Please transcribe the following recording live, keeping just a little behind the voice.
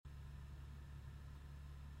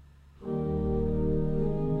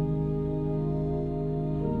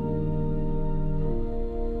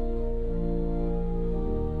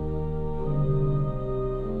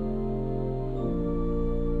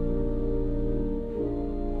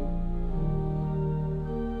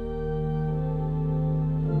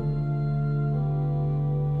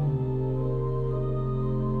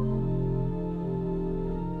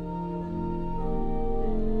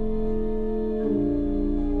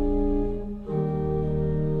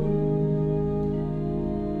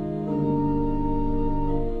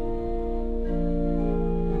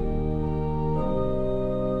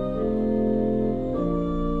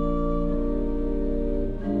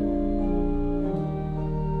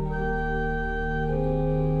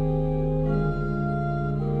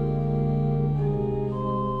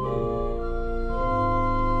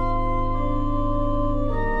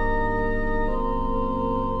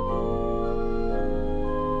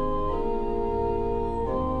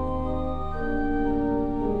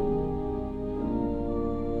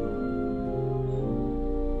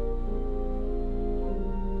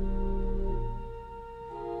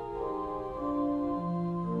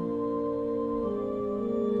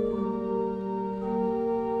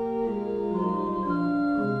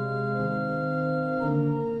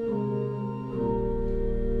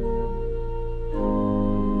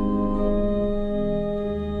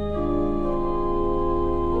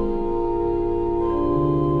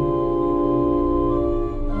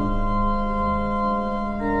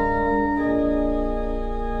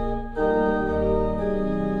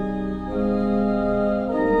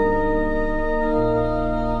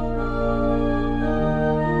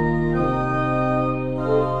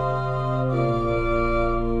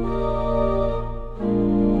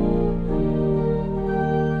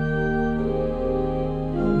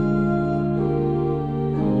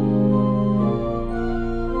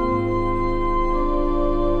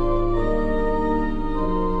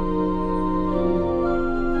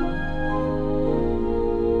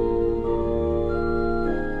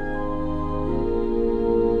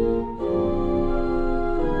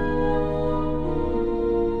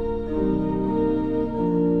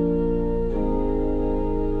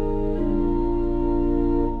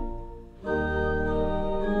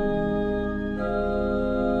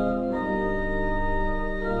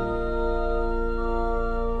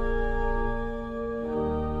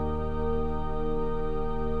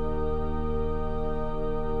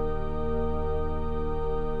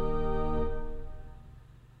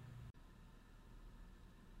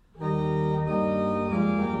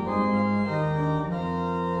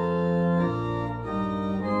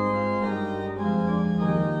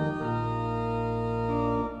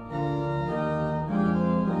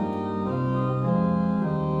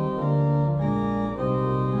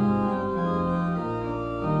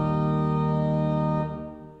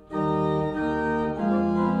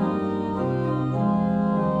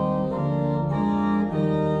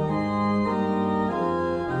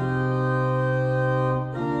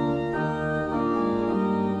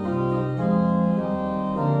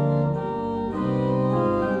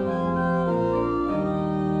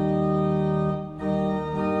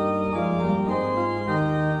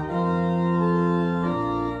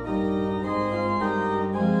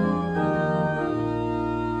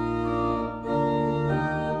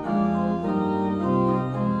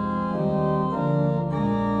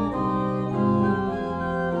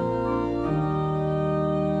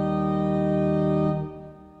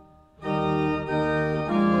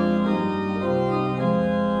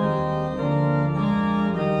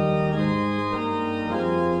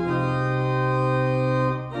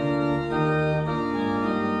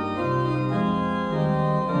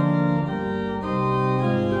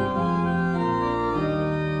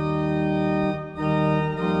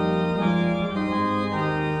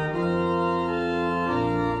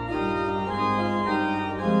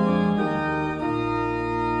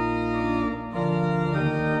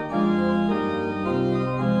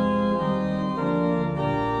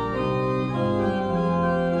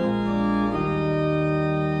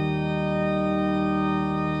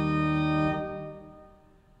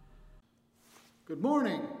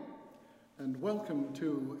welcome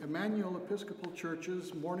to Emmanuel Episcopal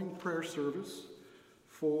Church's morning prayer service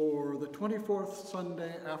for the 24th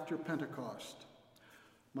Sunday after Pentecost.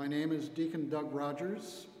 My name is Deacon Doug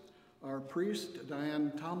Rogers. Our priest,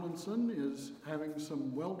 Diane Tomlinson, is having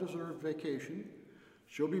some well-deserved vacation.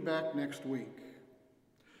 She'll be back next week.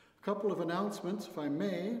 A couple of announcements, if I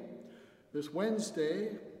may. This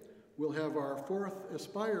Wednesday, we'll have our fourth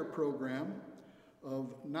Aspire program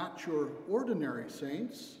of Not Your Ordinary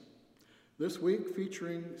Saints, this week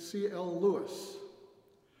featuring C.L. Lewis,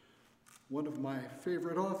 one of my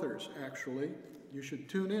favorite authors, actually. You should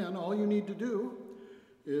tune in. All you need to do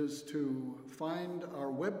is to find our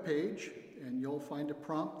webpage, and you'll find a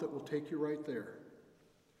prompt that will take you right there.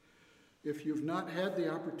 If you've not had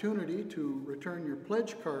the opportunity to return your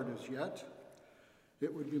pledge card as yet,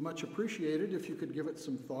 it would be much appreciated if you could give it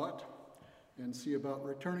some thought and see about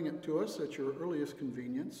returning it to us at your earliest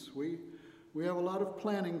convenience. We have a lot of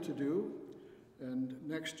planning to do, and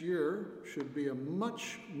next year should be a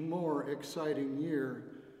much more exciting year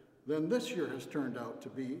than this year has turned out to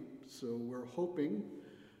be. So we're hoping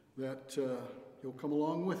that you'll come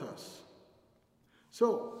along with us.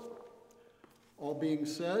 So, all being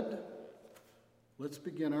said, let's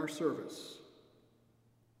begin our service.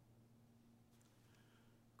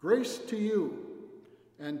 Grace to you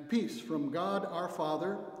and peace from God our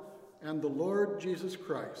Father and the Lord Jesus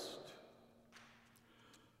Christ.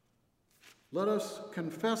 Let us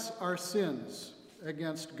confess our sins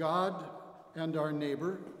against God and our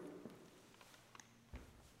neighbor.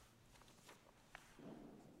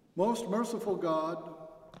 Most merciful God,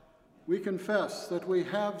 we confess that we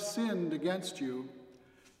have sinned against you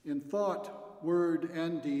in thought, word,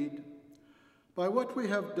 and deed, by what we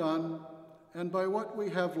have done and by what we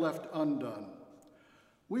have left undone.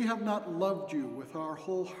 We have not loved you with our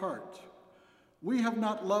whole heart. We have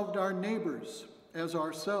not loved our neighbors as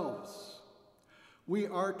ourselves. We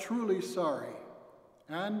are truly sorry,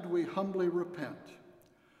 and we humbly repent.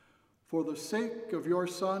 For the sake of your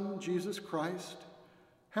Son, Jesus Christ,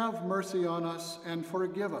 have mercy on us and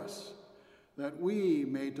forgive us, that we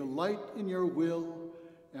may delight in your will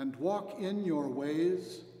and walk in your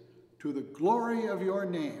ways, to the glory of your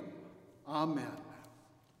name. Amen.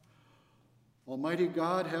 Almighty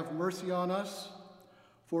God, have mercy on us.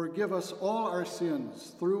 Forgive us all our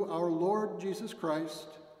sins through our Lord Jesus Christ.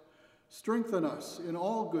 Strengthen us in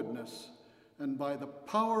all goodness, and by the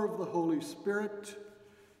power of the Holy Spirit,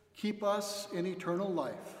 keep us in eternal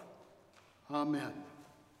life. Amen.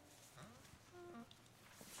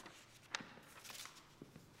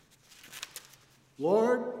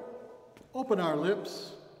 Lord, open our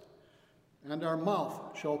lips, and our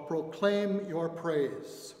mouth shall proclaim your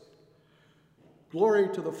praise. Glory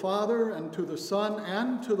to the Father, and to the Son,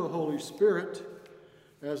 and to the Holy Spirit,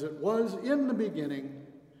 as it was in the beginning,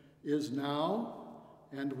 is now,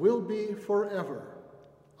 and will be forever.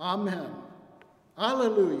 Amen.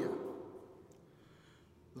 Alleluia.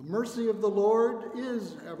 The mercy of the Lord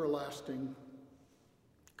is everlasting.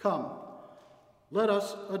 Come, let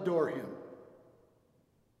us adore him.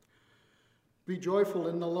 Be joyful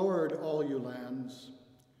in the Lord, all you lands.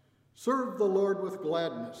 Serve the Lord with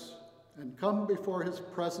gladness, and come before his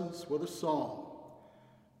presence with a song.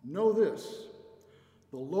 Know this,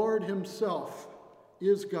 the Lord himself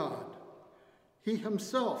is God. He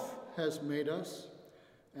himself has made us,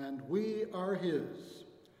 and we are his.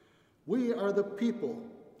 We are the people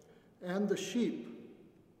and the sheep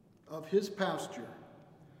of his pasture.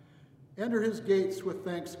 Enter his gates with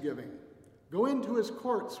thanksgiving. Go into his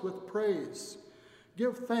courts with praise.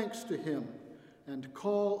 Give thanks to him and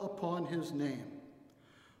call upon his name.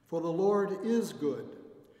 For the Lord is good.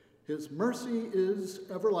 His mercy is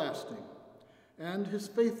everlasting, and his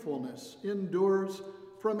faithfulness endures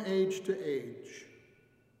from age to age.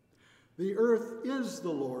 The earth is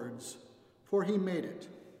the Lord's, for he made it.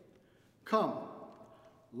 Come,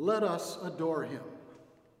 let us adore him.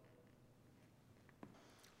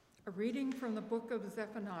 A reading from the book of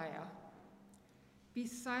Zephaniah. Be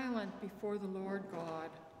silent before the Lord God,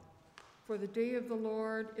 for the day of the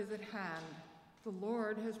Lord is at hand. The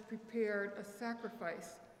Lord has prepared a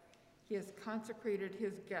sacrifice. He has consecrated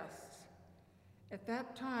his guests. At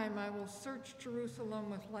that time I will search Jerusalem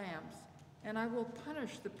with lamps, and I will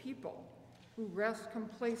punish the people who rest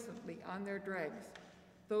complacently on their dregs,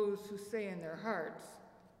 those who say in their hearts,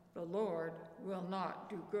 the Lord will not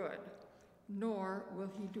do good, nor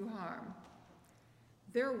will he do harm.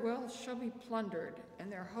 Their wealth shall be plundered,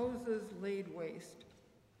 and their houses laid waste.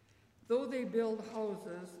 Though they build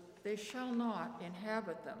houses, they shall not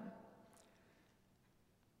inhabit them.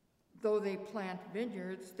 Though they plant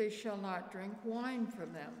vineyards, they shall not drink wine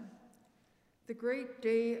from them. The great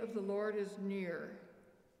day of the Lord is near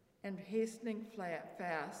and hastening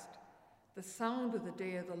fast. The sound of the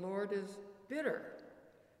day of the Lord is bitter.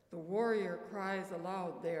 The warrior cries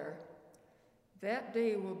aloud there. That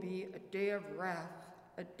day will be a day of wrath,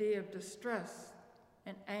 a day of distress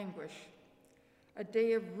and anguish, a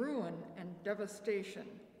day of ruin and devastation,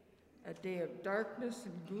 a day of darkness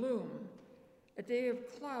and gloom, a day of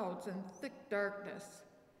clouds and thick darkness,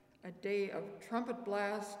 a day of trumpet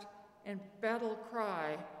blast and battle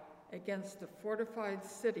cry against the fortified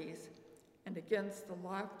cities and against the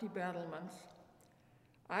lofty battlements.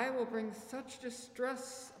 I will bring such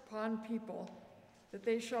distress upon people that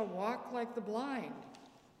they shall walk like the blind,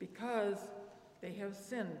 because they have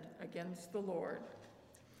sinned against the Lord.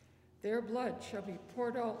 Their blood shall be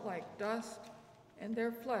poured out like dust, and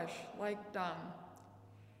their flesh like dung.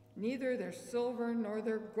 Neither their silver nor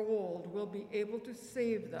their gold will be able to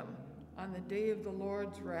save them on the day of the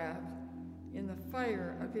Lord's wrath. In the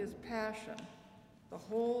fire of his passion, the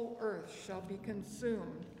whole earth shall be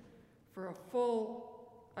consumed. For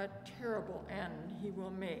a terrible end he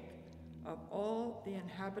will make of all the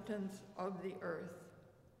inhabitants of the earth.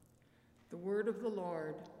 The word of the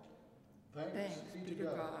Lord. Thanks be to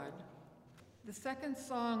God. The second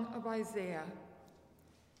song of Isaiah.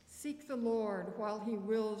 Seek the Lord while he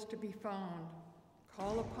wills to be found.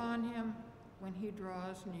 Call upon him when he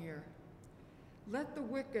draws near. Let the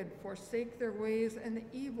wicked forsake their ways and the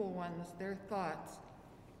evil ones their thoughts,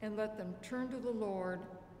 and let them turn to the Lord,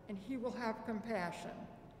 and he will have compassion,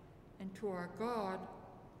 and to our God,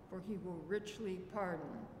 for he will richly pardon.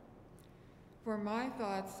 For my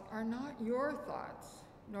thoughts are not your thoughts,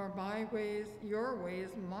 nor my ways your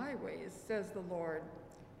ways my ways, says the Lord.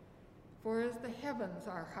 For as the heavens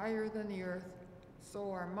are higher than the earth,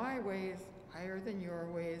 so are my ways higher than your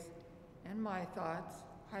ways, and my thoughts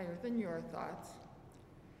higher than your thoughts.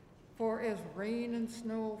 For as rain and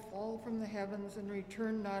snow fall from the heavens and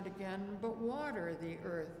return not again, but water the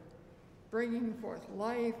earth, bringing forth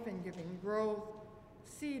life and giving growth,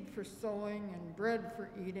 seed for sowing and bread for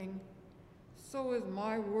eating, so is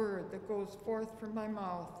my word that goes forth from my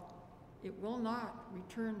mouth. It will not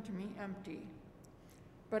return to me empty,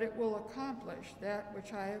 but it will accomplish that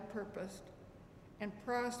which I have purposed, and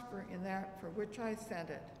prosper in that for which I sent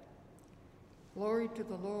it. Glory to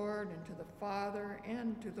the Lord, and to the Father,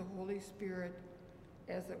 and to the Holy Spirit,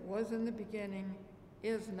 as it was in the beginning,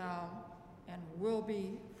 is now, and will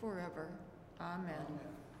be forever. Amen.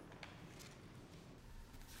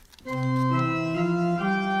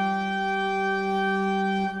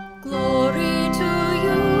 Glory to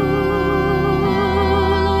you,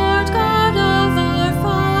 Lord God of our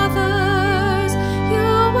fathers. You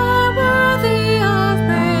are worthy of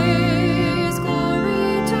praise.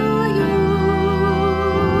 Glory to you.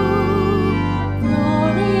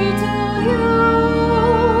 Glory to you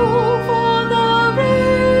for the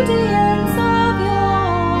radiance of your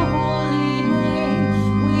holy name.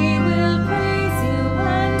 We will praise you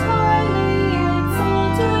and highly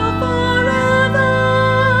exalt you forever.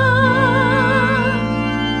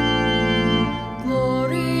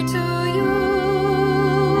 Glory to you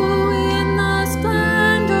in the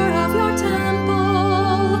splendor of your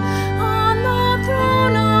temple, on the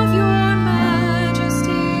throne of your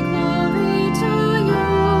majesty. Glory to you.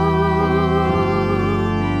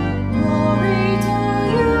 Glory to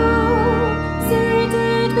you,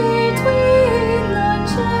 seated between the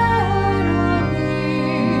cherubim.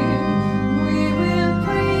 We will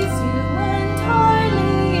praise you and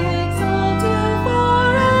highly exalt you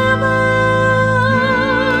forever.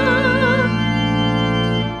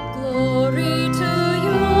 Glory to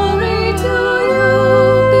you,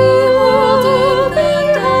 beholding the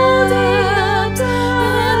dead in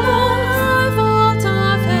the high vault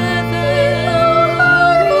of heaven.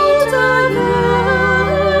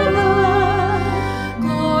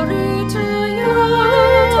 Glory to you,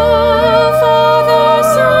 Father,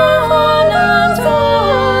 Son, and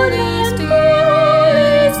Holy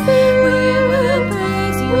Spirit. We will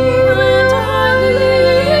praise you and highly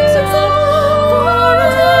exalt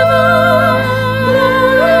forever.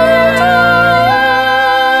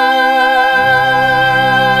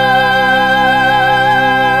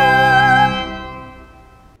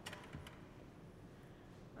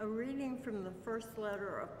 A reading from the first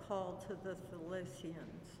letter of Paul to the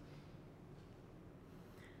Philippians.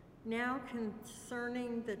 Now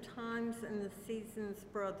concerning the times and the seasons,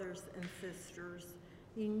 brothers and sisters,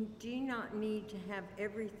 you do not need to have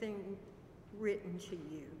everything written to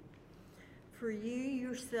you. For you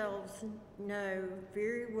yourselves know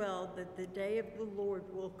very well that the day of the Lord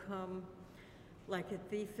will come like a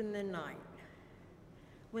thief in the night.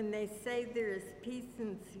 When they say there is peace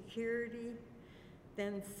and security,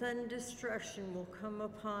 Then sudden destruction will come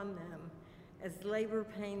upon them as labor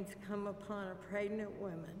pains come upon a pregnant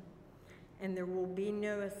woman, and there will be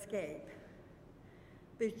no escape.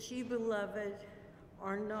 But you, beloved,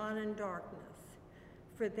 are not in darkness,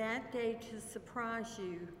 for that day to surprise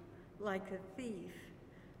you like a thief.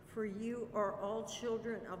 For you are all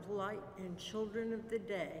children of light and children of the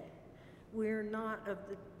day. We are not of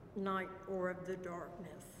the night or of the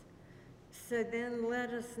darkness. So then let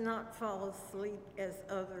us not fall asleep as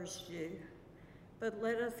others do, but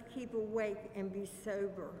let us keep awake and be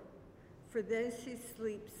sober. For those who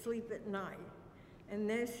sleep, sleep at night, and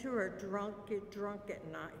those who are drunk get drunk at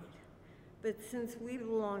night. But since we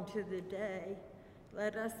belong to the day,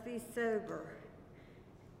 let us be sober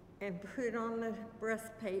and put on the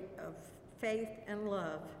breastplate of faith and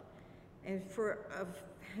love, and for a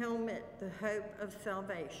helmet, the hope of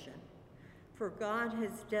salvation. For God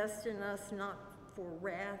has destined us not for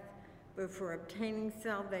wrath, but for obtaining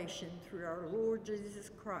salvation through our Lord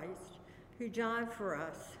Jesus Christ, who died for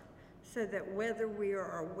us, so that whether we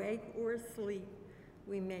are awake or asleep,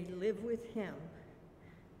 we may live with him.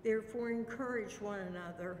 Therefore encourage one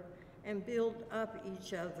another and build up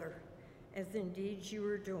each other, as indeed you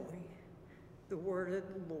are doing. The word of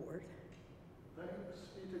the Lord. Thanks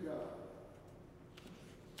be to God.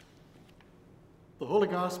 The Holy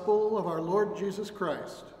Gospel of our Lord Jesus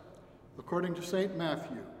Christ, according to St.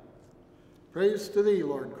 Matthew. Praise to thee,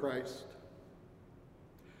 Lord Christ.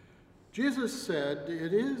 Jesus said,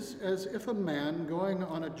 "It is as if a man going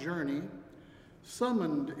on a journey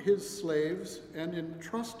summoned his slaves and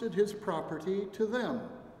entrusted his property to them.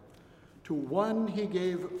 To one he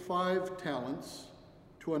gave 5 talents,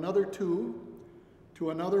 to another 2,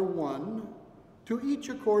 to another 1, to each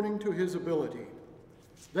according to his ability.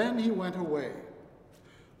 Then he went away.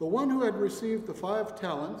 The one who had received the 5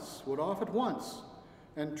 talents went off at once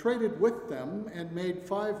and traded with them and made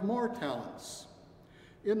 5 more talents.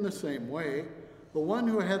 In the same way, the one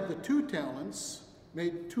who had the 2 talents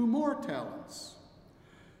made 2 more talents.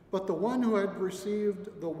 But the one who had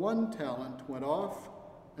received the 1 talent went off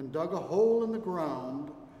and dug a hole in the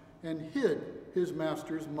ground and hid his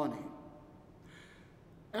master's money.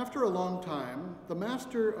 After a long time, the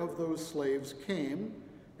master of those slaves came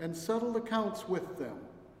and settled accounts with them.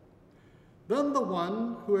 Then the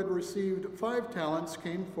one who had received 5 talents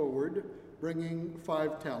came forward, bringing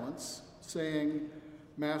 5 talents, saying,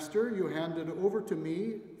 'Master, you handed over to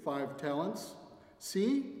me 5 talents.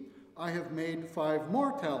 See, I have made 5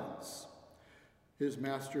 more talents.' His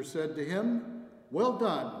master said to him, 'Well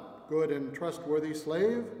done, good and trustworthy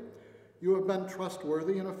slave. You have been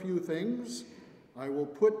trustworthy in a few things. I will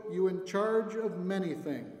put you in charge of many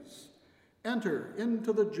things. Enter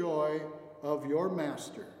into the joy of your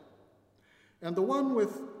master.' And the one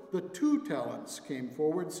with the 2 talents came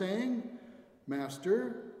forward, saying,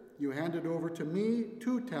 'Master, you handed over to me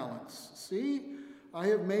 2 talents. See, I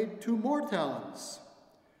have made 2 more talents.'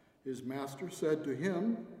 His master said to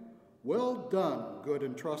him, 'Well done, good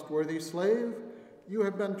and trustworthy slave. You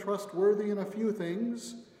have been trustworthy in a few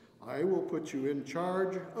things. I will put you in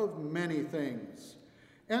charge of many things.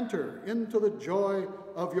 Enter into the joy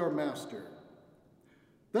of your master.'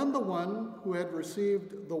 Then the one who had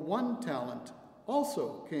received the 1 talent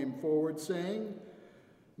also came forward, saying,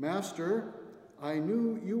 'Master, I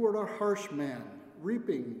knew you were a harsh man,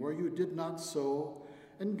 reaping where you did not sow,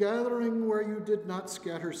 and gathering where you did not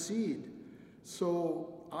scatter seed.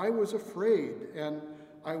 So I was afraid, and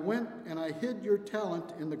I went and I hid your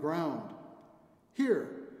talent in the ground.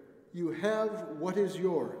 Here, you have what is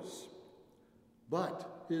yours.'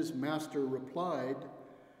 But his master replied,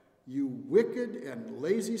 'You wicked and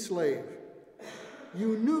lazy slave.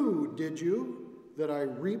 You knew, did you, that I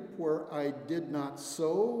reap where I did not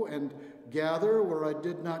sow and gather where I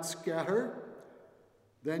did not scatter?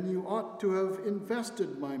 Then you ought to have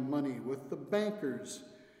invested my money with the bankers,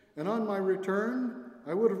 and on my return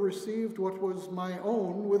I would have received what was my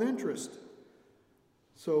own with interest.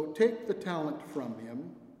 So take the talent from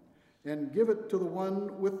him and give it to the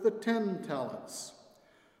one with the 10 talents.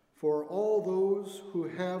 For all those who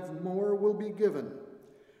have more will be given,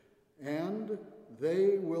 and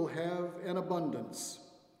they will have an abundance.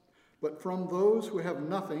 But from those who have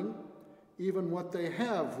nothing, even what they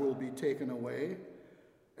have will be taken away.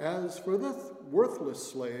 As for the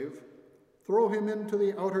worthless slave, throw him into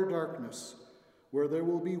the outer darkness, where there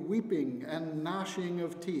will be weeping and gnashing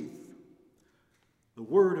of teeth.'" The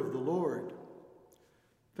word of the Lord.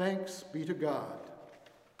 Thanks be to God.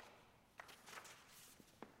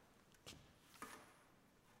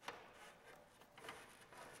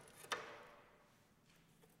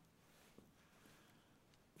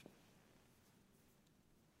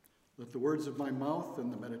 Let the words of my mouth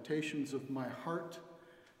and the meditations of my heart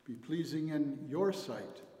be pleasing in your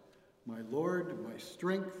sight, my Lord, my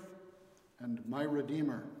strength, and my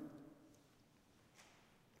Redeemer.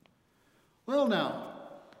 Well now,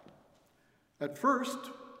 at first,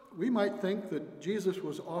 we might think that Jesus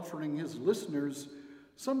was offering his listeners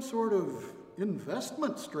some sort of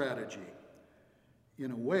investment strategy. In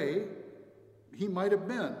a way, he might have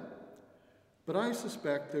been. But I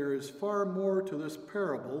suspect there is far more to this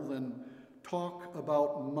parable than talk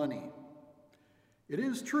about money. It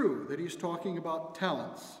is true that he's talking about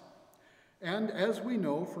talents. And as we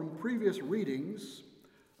know from previous readings,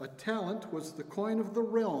 a talent was the coin of the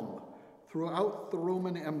realm throughout the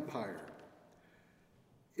Roman Empire.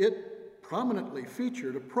 It prominently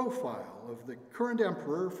featured a profile of the current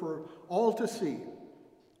emperor for all to see.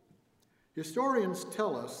 Historians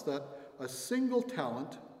tell us that a single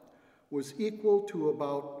talent was equal to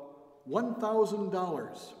about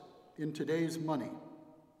 $1,000 in today's money.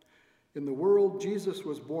 In the world Jesus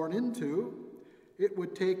was born into, it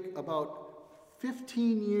would take about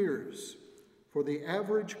 15 years for the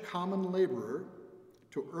average common laborer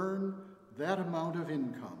to earn that amount of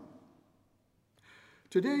income.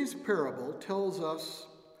 Today's parable tells us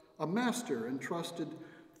a master entrusted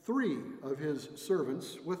 3 of his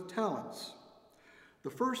servants with talents. The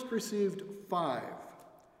first received 5,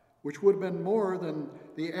 which would have been more than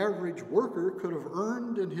the average worker could have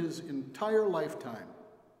earned in his entire lifetime.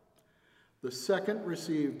 The second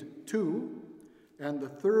received 2, and the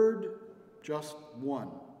third just 1.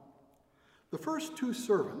 The first 2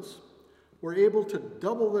 servants were able to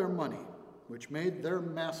double their money, which made their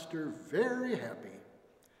master very happy.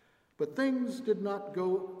 But things did not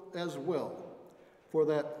go as well for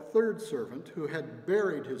that third servant who had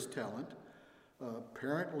buried his talent,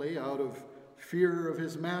 apparently out of fear of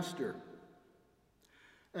his master.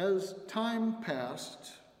 As time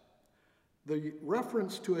passed, the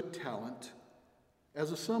reference to a talent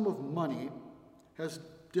as a sum of money has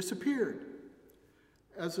disappeared.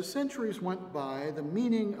 As the centuries went by, the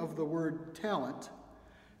meaning of the word talent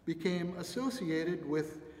became associated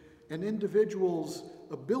with an individual's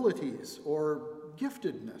abilities or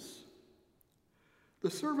giftedness.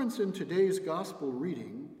 The servants in today's gospel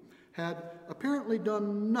reading had apparently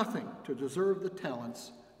done nothing to deserve the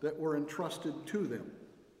talents that were entrusted to them.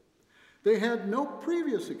 They had no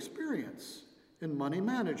previous experience in money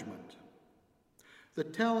management. The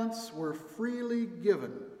talents were freely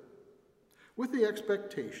given with the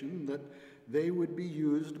expectation that they would be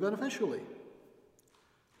used beneficially.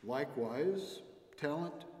 Likewise,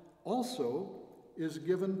 talent also is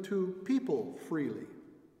given to people freely,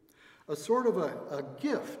 a sort of a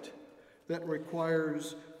gift that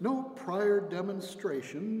requires no prior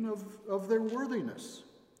demonstration of their worthiness.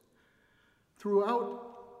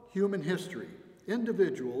 Throughout human history,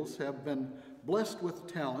 individuals have been blessed with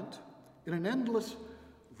talent in an endless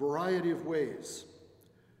variety of ways.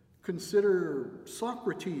 Consider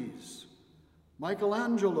Socrates,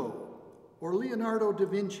 Michelangelo, or Leonardo da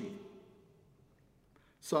Vinci.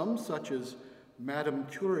 Some, such as Madame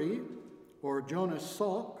Curie or Jonas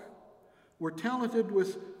Salk, were talented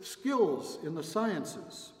with skills in the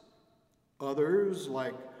sciences. Others,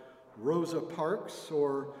 like Rosa Parks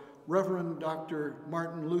or Reverend Dr.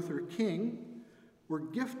 Martin Luther King, were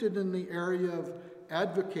gifted in the area of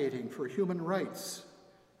advocating for human rights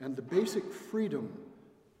and the basic freedom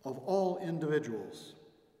of all individuals.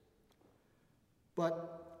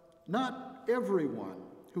 But not everyone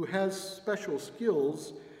who has special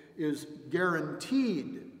skills is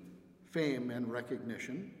guaranteed fame and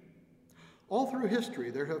recognition. All through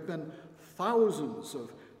history, there have been thousands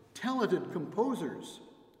of talented composers,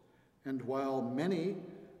 and while many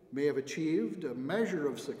may have achieved a measure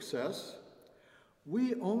of success,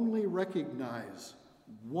 we only recognize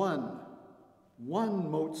one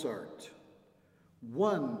Mozart,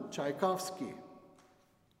 one Tchaikovsky.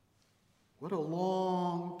 What a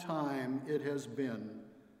long time it has been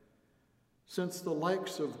since the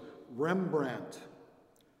likes of Rembrandt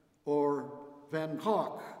or Van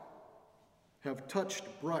Gogh have touched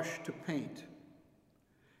brush to paint.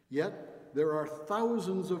 Yet there are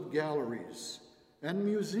thousands of galleries and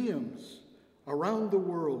museums around the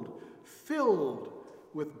world filled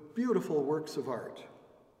with beautiful works of art.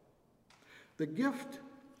 The gift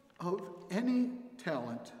of any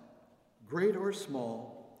talent, great or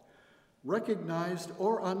small, recognized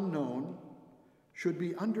or unknown, should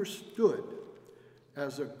be understood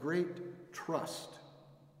as a great trust.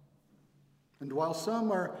 And while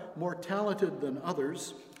some are more talented than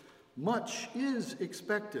others, much is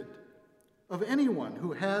expected of anyone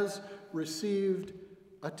who has received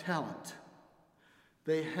a talent.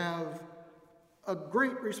 They have a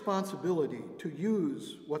great responsibility to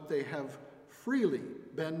use what they have freely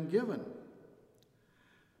been given.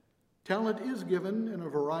 Talent is given in a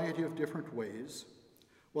variety of different ways.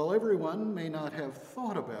 While everyone may not have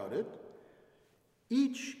thought about it,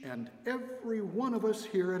 each and every one of us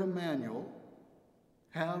here at Emmanuel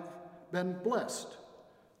have been blessed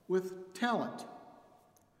with talent.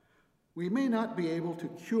 We may not be able to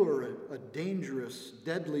cure a dangerous,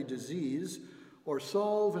 deadly disease or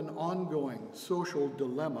solve an ongoing social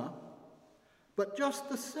dilemma, but just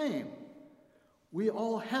the same, we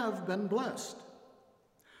all have been blessed.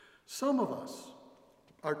 Some of us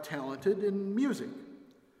are talented in music.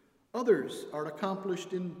 Others are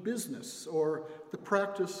accomplished in business or the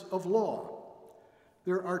practice of law.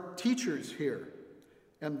 There are teachers here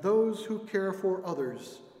and those who care for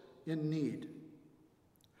others in need.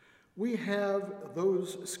 We have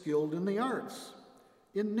those skilled in the arts,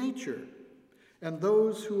 in nature, and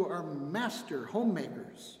those who are master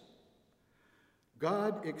homemakers.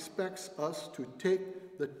 God expects us to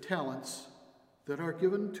take the talents that are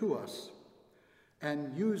given to us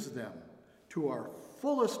and use them to our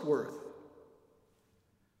fullest worth.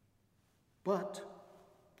 But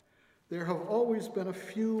there have always been a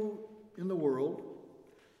few in the world,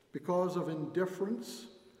 because of indifference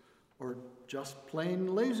or just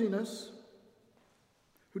plain laziness,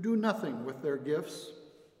 who do nothing with their gifts.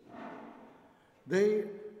 They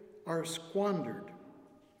are squandered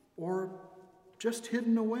or just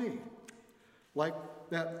hidden away, like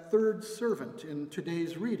that third servant in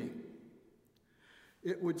today's reading.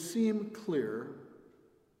 It would seem clear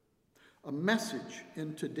a message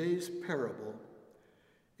in today's parable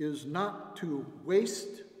is not to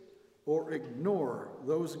waste or ignore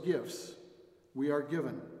those gifts we are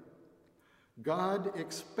given. God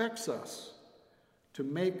expects us to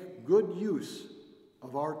make good use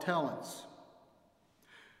of our talents.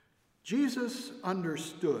 Jesus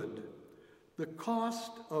understood the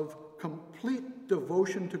cost of complete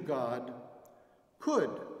devotion to God could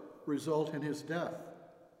result in his death.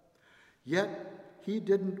 Yet he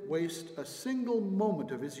didn't waste a single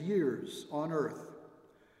moment of his years on earth.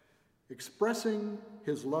 Expressing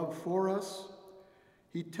his love for us,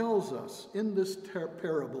 he tells us in this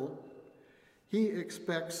parable, he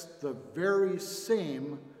expects the very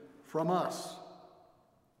same from us.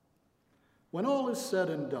 When all is said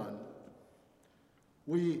and done,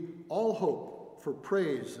 we all hope for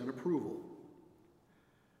praise and approval.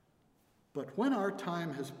 But when our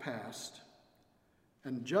time has passed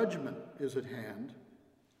and judgment is at hand,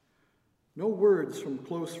 no words from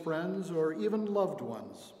close friends or even loved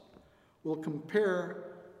ones will compare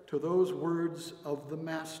to those words of the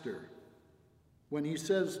Master when he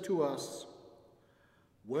says to us,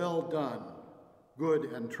 "Well done, good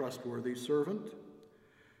and trustworthy servant.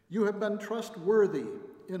 You have been trustworthy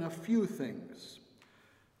in a few things.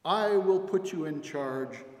 I will put you in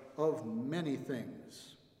charge of many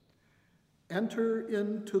things. Enter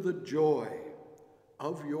into the joy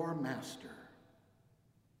of your Master."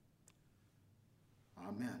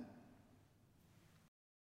 Amen.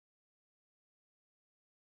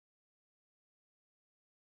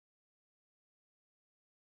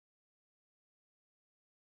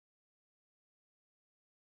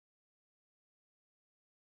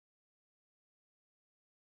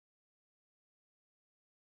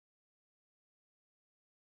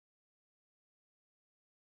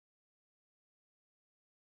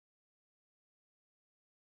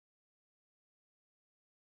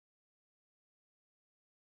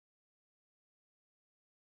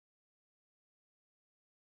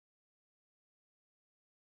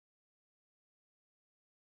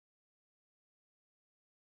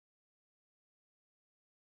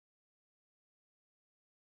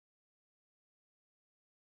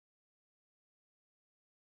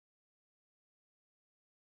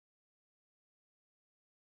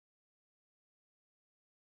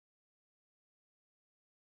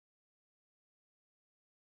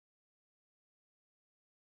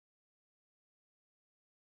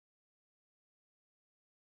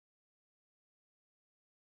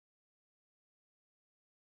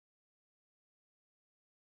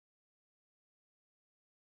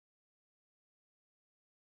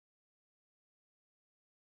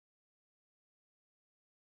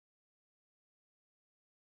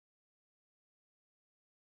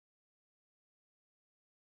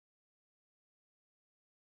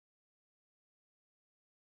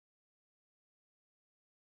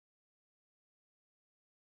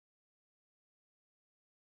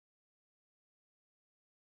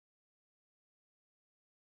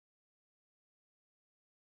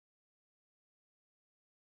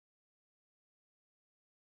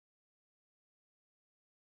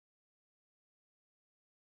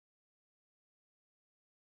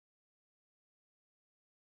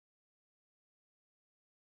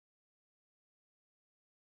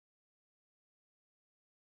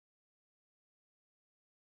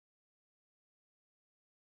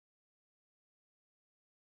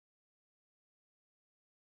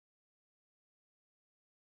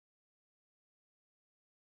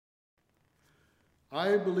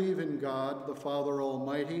 I believe in God, the Father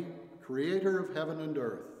Almighty, creator of heaven and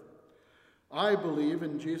earth. I believe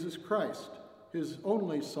in Jesus Christ, his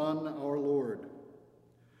only Son, our Lord.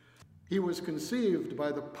 He was conceived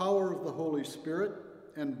by the power of the Holy Spirit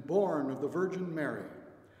and born of the Virgin Mary.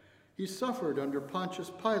 He suffered under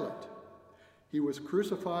Pontius Pilate. He was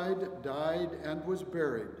crucified, died, and was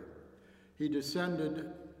buried. He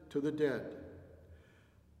descended to the dead.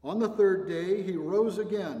 On the third day he rose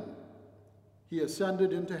again. He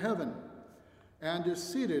ascended into heaven and is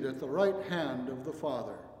seated at the right hand of the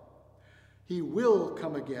Father. He will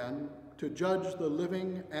come again to judge the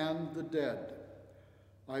living and the dead.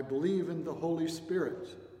 I believe in the Holy Spirit,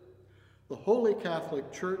 the Holy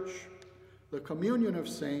Catholic Church, the communion of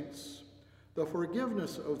saints, the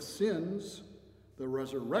forgiveness of sins, the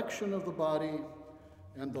resurrection of the body,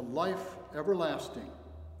 and the life everlasting.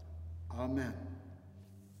 Amen.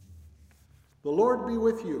 The Lord be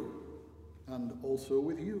with you, and also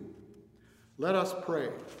with you. Let us pray.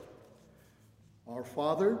 Our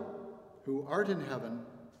Father, who art in heaven,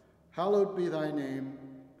 hallowed be thy name.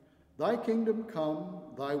 Thy kingdom come,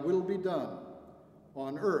 thy will be done,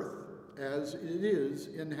 on earth as it is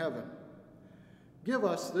in heaven. Give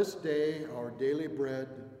us this day our daily bread,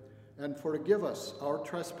 and forgive us our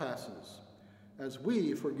trespasses, as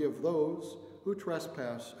we forgive those who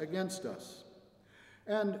trespass against us.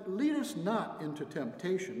 And lead us not into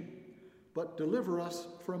temptation, but deliver us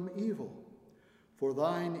from evil. For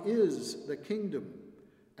thine is the kingdom,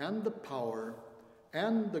 and the power,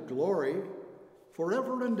 and the glory,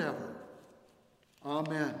 forever and ever.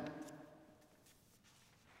 Amen.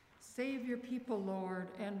 Save your people, Lord,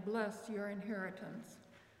 and bless your inheritance.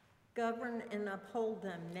 Govern and uphold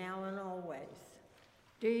them now and always.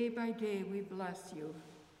 Day by day we bless you.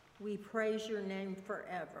 We praise your name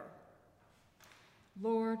forever.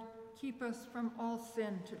 Lord, keep us from all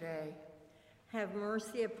sin today. Have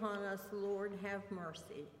mercy upon us, Lord, have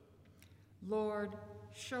mercy. Lord,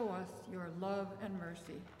 show us your love and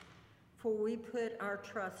mercy. For we put our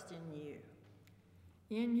trust in you.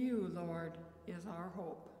 In you, Lord, is our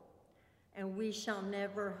hope. And we shall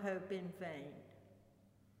never hope in vain.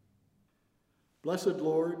 Blessed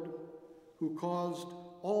Lord, who caused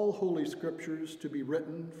all holy scriptures to be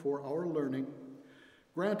written for our learning,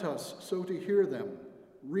 grant us so to hear them,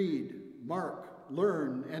 read, mark,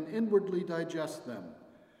 learn, and inwardly digest them,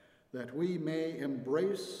 that we may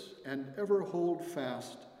embrace and ever hold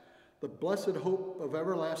fast the blessed hope of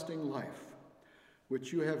everlasting life,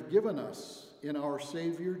 which you have given us in our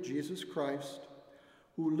Savior Jesus Christ,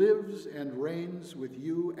 who lives and reigns with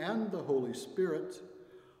you and the Holy Spirit,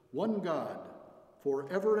 one God,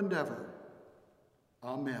 forever and ever.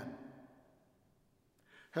 Amen.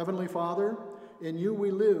 Heavenly Father, in you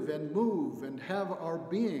we live and move and have our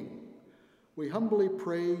being. We humbly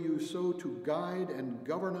pray you so to guide and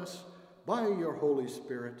govern us by your Holy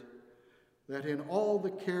Spirit, that in all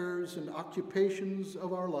the cares and occupations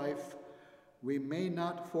of our life we may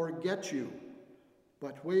not forget you,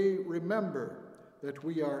 but we remember that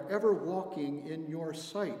we are ever walking in your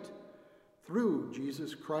sight, through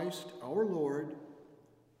Jesus Christ our Lord.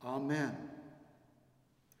 Amen.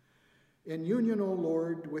 In union, O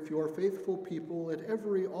Lord, with your faithful people at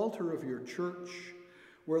every altar of your church,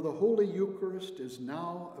 where the Holy Eucharist is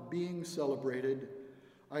now being celebrated,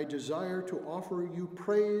 I desire to offer you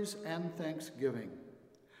praise and thanksgiving.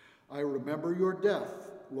 I remember your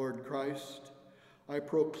death, Lord Christ. I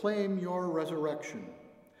proclaim your resurrection.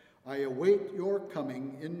 I await your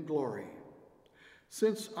coming in glory.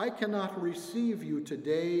 Since I cannot receive you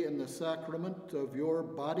today in the sacrament of your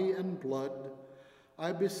body and blood,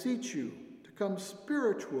 I beseech you to come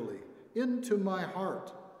spiritually into my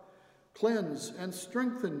heart. Cleanse and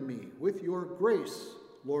strengthen me with your grace,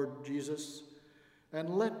 Lord Jesus, and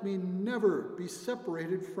let me never be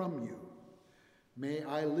separated from you. May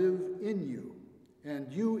I live in you,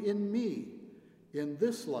 and you in me, in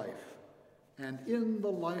this life and in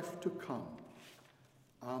the life to come.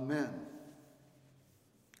 Amen.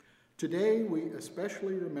 Today we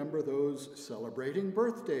especially remember those celebrating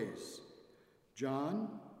birthdays, John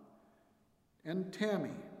and Tammy,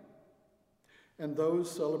 and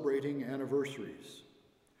those celebrating anniversaries.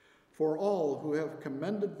 For all who have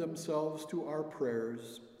commended themselves to our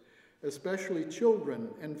prayers, especially children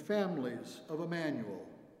and families of Emmanuel,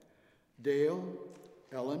 Dale,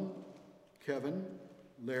 Ellen, Kevin,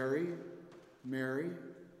 Larry, Mary,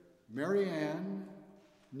 Marianne,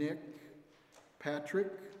 Nick,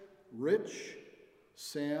 Patrick, Rich,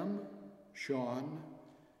 Sam, Sean,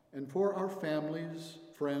 and for our families,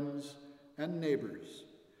 friends, and neighbors,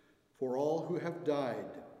 for all who have died,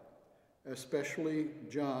 especially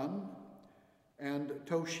John and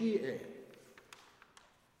Toshie,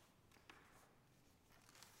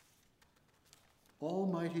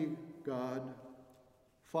 Almighty God,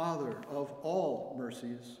 Father of all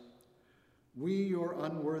mercies, we, your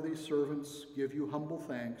unworthy servants, give you humble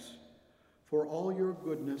thanks for all your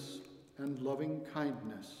goodness and loving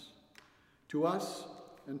kindness to us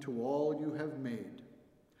and to all you have made.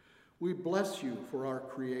 We bless you for our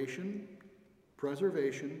creation,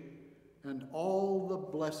 preservation, and all the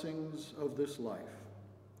blessings of this life,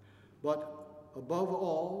 but above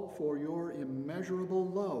all for your immeasurable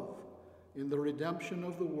love in the redemption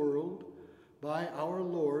of the world by our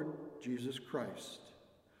Lord Jesus Christ,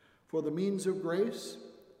 for the means of grace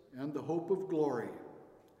and the hope of glory.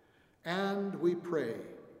 And we pray,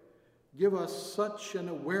 give us such an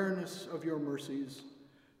awareness of your mercies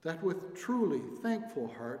that with truly thankful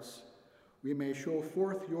hearts we may show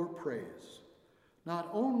forth your praise, not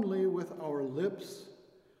only with our lips,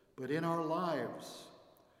 but in our lives,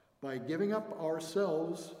 by giving up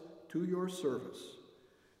ourselves to your service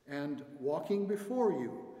and walking before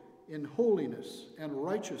you in holiness and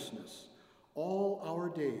righteousness all our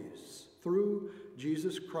days, through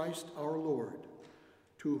Jesus Christ our Lord,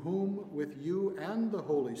 to whom with you and the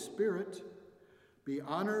Holy Spirit be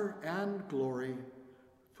honor and glory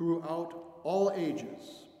throughout all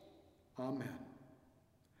ages. Amen.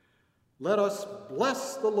 Let us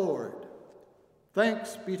bless the Lord.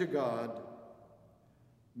 Thanks be to God.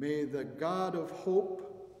 May the God of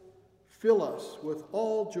hope fill us with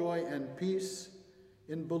all joy and peace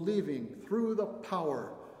in believing through the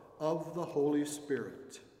power of the Holy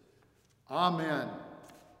Spirit. Amen.